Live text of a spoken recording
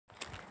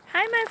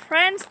Hi my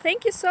friends,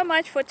 thank you so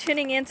much for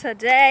tuning in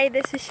today.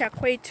 This is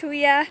Shakwe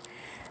Tuya,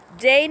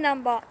 day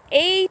number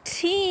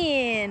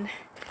 18.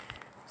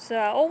 So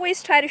I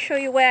always try to show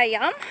you where I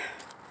am.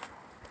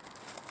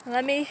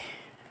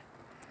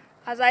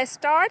 As I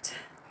start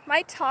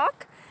my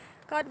talk,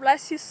 God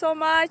bless you so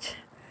much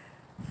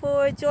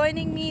for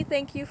joining me.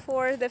 Thank you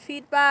for the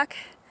feedback.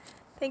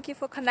 Thank you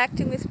for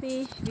connecting with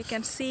me. You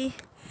can see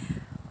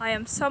I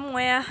am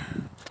somewhere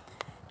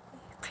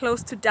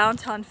close to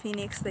downtown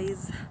Phoenix.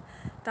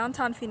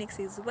 Downtown Phoenix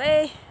is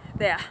way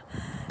there.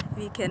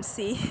 You can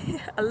see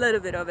a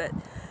little bit of it.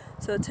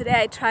 So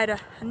today I tried a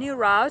new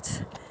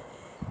route.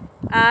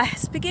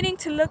 It's beginning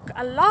to look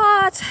a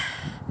lot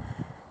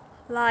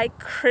like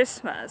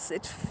Christmas.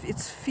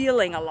 It's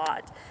feeling a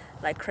lot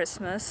like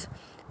Christmas.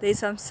 There's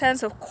some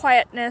sense of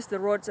quietness. The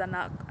roads are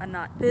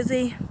not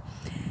busy.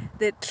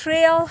 The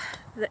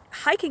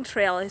hiking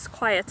trail is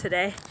quiet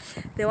today.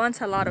 There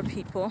weren't a lot of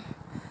people.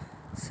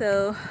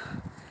 So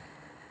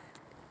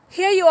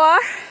here you are,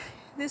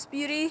 this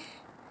beauty,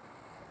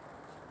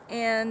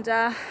 and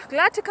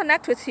glad to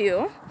connect with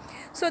you.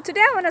 So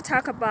today I want to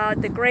talk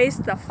about the grace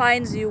that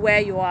finds you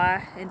where you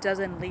are and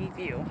doesn't leave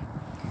you.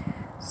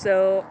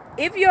 So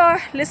if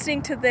you're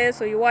listening to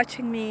this or you're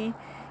watching me, you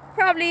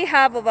probably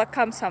have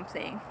overcome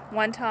something.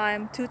 1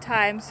 time, 2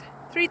 times,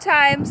 3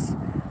 times,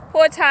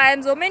 4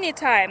 times, or many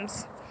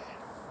times.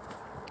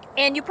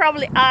 And you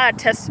probably are a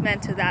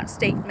testament to that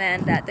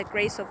statement that the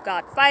grace of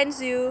God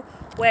finds you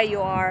where you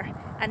are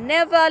and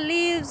never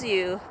leaves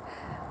you.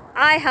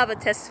 I have a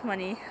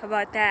testimony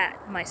about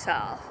that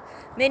myself.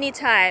 Many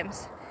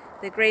times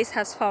the grace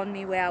has found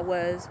me where I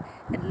was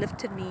and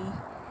lifted me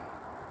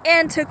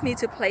and took me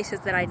to places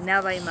that I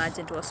never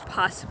imagined was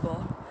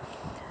possible.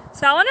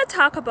 So I want to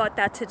talk about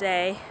that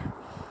today.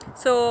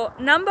 So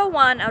number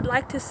 1, I would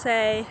like to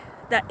say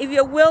that if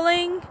you're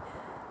willing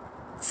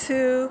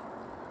to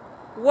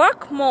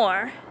work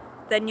more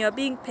than you're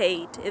being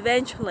paid,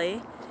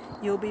 eventually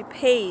you'll be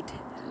paid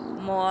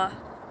more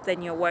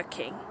than you're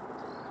working.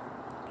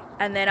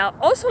 And then I'd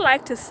also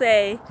like to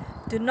say,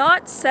 do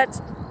not set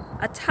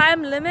a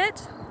time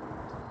limit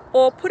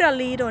or put a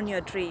lead on your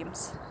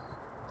dreams,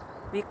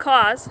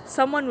 because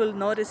someone will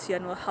notice you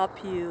and will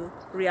help you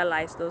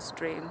realize those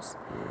dreams.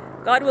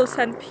 God will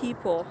send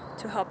people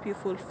to help you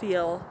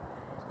fulfill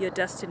your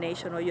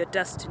destination or your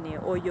destiny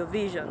or your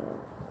vision.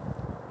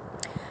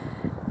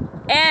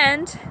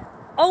 And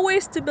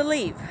always to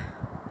believe.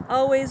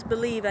 Always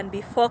believe and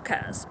be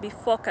focused. Be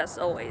focused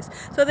always.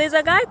 So there's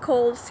a guy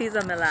called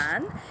Cesar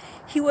Millan.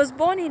 He was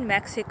born in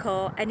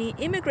Mexico and he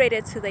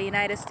immigrated to the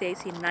United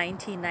States in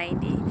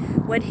 1990.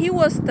 When he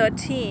was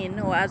 13,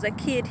 or as a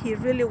kid, he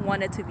really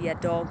wanted to be a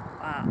dog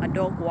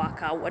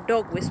walker, a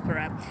dog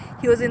whisperer.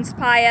 He was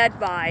inspired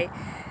by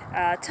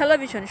a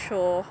television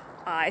show,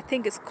 I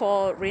think it's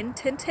called Rin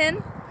Tin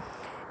Tin.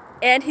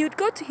 And he would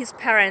go to his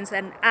parents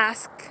and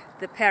ask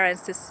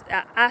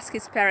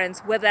his parents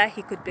whether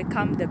he could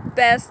become the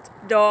best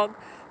dog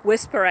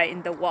whisperer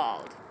in the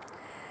world.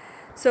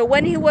 So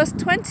when he was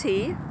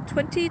 22,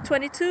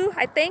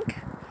 I think,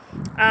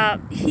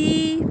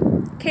 he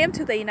came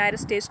to the United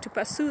States to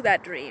pursue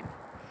that dream.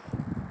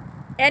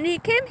 And he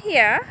came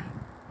here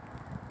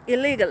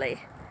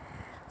illegally.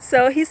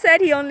 So he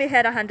said he only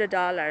had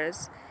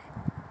 $100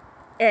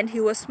 and he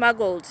was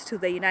smuggled to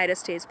the United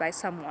States by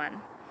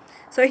someone.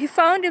 So he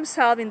found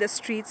himself in the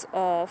streets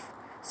of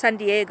San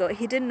Diego.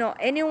 He didn't know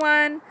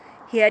anyone.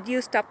 He had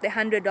used up the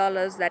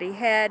 $100 that he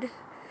had.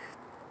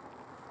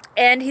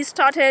 And he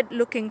started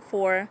looking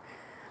for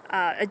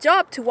a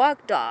job to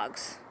walk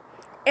dogs.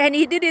 And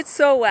he did it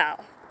so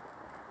well.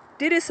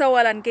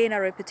 And gained a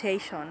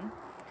reputation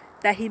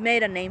that he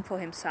made a name for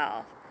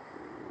himself.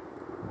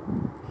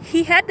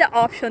 He had the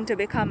option to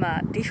become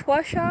a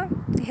dishwasher.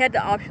 He had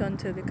the option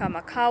to become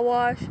a car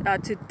wash,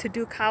 to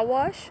do car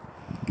wash.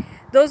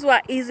 Those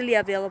were easily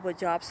available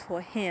jobs for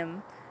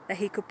him that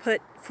he could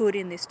put food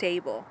in his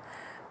table.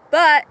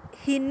 But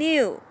he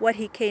knew what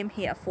he came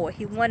here for.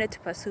 He wanted to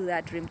pursue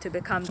that dream to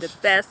become the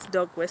best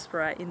dog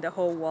whisperer in the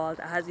whole world,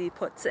 as he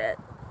puts it.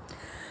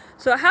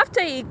 So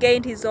after he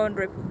gained his own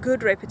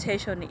good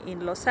reputation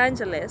in Los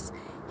Angeles,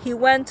 he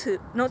went to,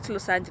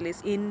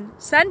 in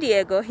San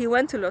Diego, he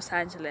went to Los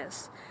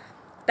Angeles.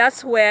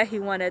 That's where he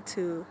wanted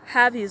to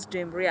have his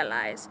dream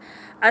realized.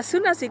 As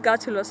soon as he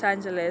got to Los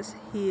Angeles,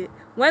 he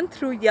went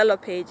through Yellow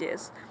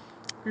Pages,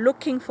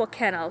 looking for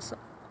kennels,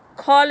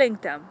 calling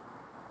them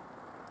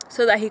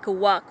so that he could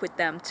work with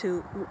them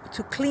to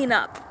clean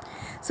up.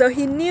 So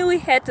he knew he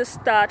had to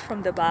start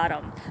from the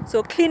bottom.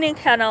 So cleaning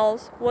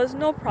kennels was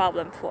no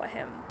problem for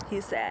him,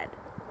 he said.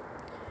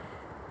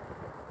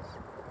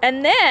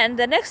 And then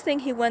the next thing,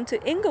 he went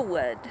to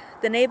Inglewood,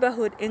 the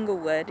neighborhood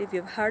Inglewood, if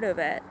you've heard of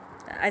it.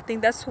 I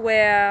think that's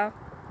where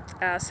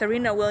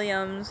Serena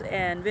Williams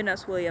and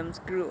Venus Williams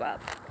grew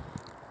up.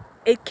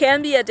 It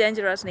can be a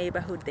dangerous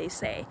neighborhood, they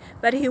say.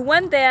 But he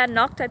went there,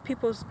 knocked at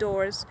people's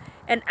doors,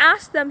 and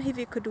asked them if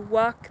he could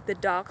walk their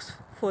dogs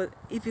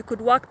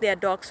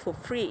for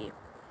free.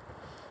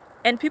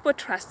 And people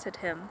trusted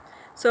him.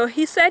 So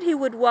he said he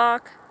would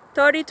walk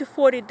 30 to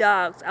 40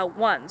 dogs at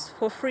once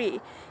for free,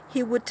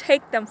 he would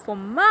take them for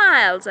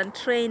miles and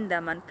train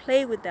them and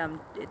play with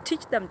them,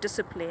 teach them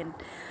discipline,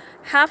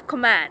 have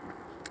command,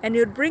 and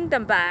he would bring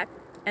them back,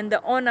 and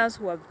the owners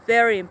were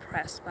very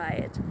impressed by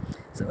it.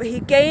 So he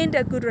gained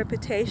a good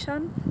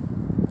reputation,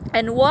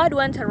 and word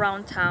went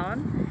around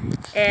town,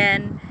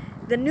 and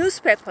the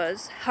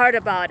newspapers heard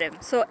about him.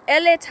 So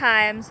LA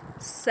Times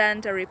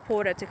sent a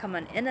reporter to come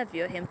and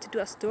interview him to do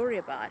a story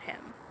about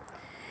him.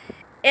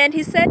 And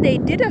he said they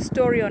did a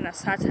story on a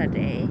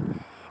Saturday,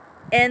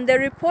 and the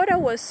reporter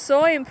was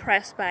so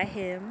impressed by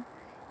him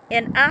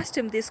and asked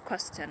him this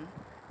question: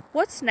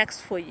 what's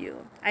next for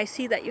you? I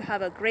see that you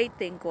have a great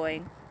thing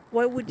going.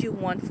 What would you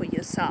want for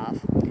yourself?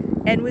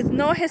 And with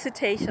no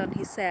hesitation,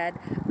 he said,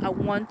 I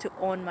want to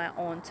own my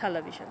own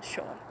television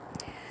show.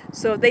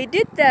 So they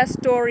did their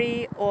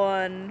story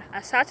on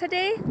a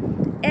Saturday,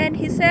 and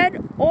he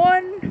said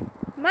on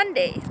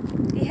Monday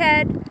he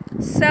had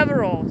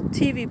several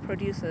TV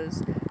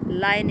producers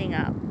lining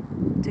up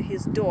to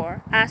his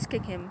door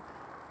asking him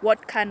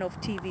what kind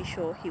of TV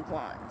show he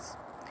wants.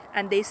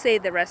 And they say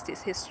the rest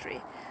is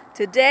history.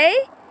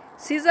 Today,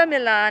 Cesar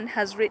Millan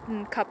has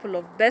written a couple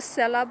of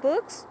bestseller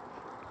books,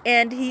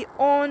 and he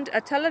owned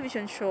a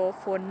television show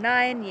for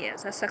 9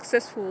 years, a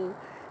successful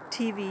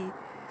TV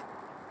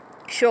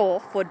show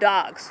for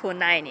dogs for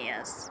 9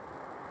 years.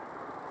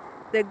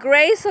 The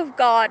grace of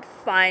God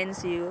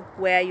finds you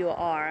where you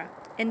are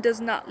and does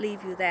not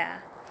leave you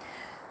there.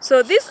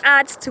 So this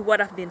adds to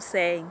what I've been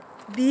saying.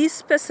 Be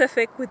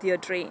specific with your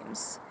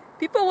dreams.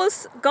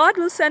 God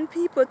will send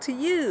people to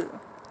you.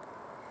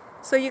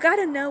 So you got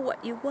to know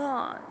what you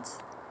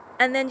want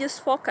and then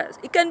just focus.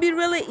 It can be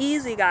really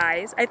easy,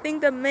 guys. I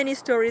think the many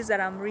stories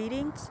that I'm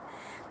reading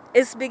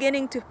is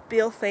beginning to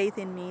build faith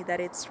in me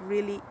that it's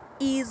really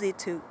easy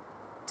to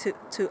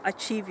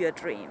achieve your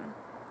dream.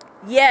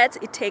 Yet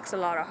it takes a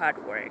lot of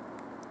hard work.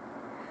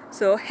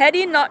 So had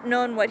he not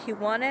known what he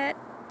wanted,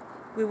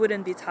 we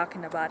wouldn't be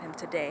talking about him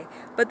today.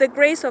 But the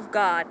grace of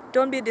God,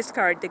 don't be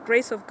discouraged. The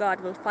grace of God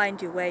will find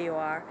you where you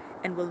are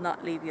and will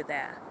not leave you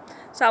there.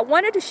 So I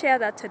wanted to share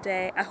that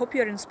today. I hope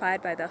you're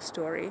inspired by that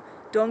story.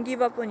 Don't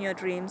give up on your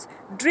dreams.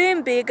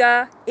 Dream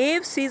bigger.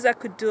 If Caesar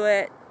could do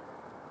it,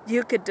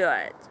 you could do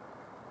it.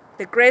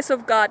 The grace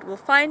of God will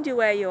find you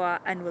where you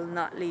are and will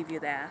not leave you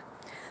there.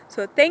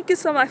 So thank you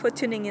so much for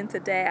tuning in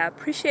today. I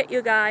appreciate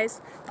you guys.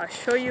 I'll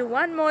show you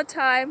one more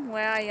time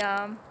where I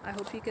am. I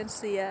hope you can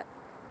see it.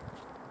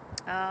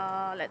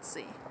 Let's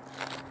see.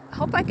 I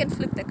hope I can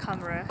flip the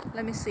camera.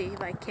 Let me see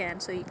if I can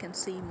so you can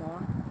see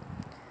more.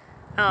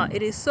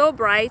 It is so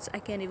bright I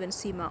can't even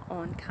see my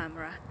own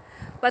camera.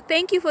 But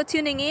thank you for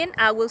tuning in.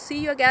 I will see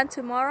you again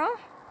tomorrow.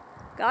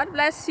 God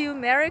bless you.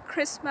 Merry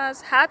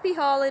Christmas. Happy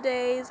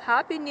holidays.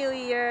 Happy New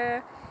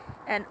Year.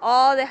 And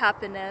all the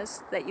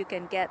happiness that you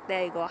can get.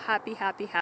 There you go. Happy, happy, happy.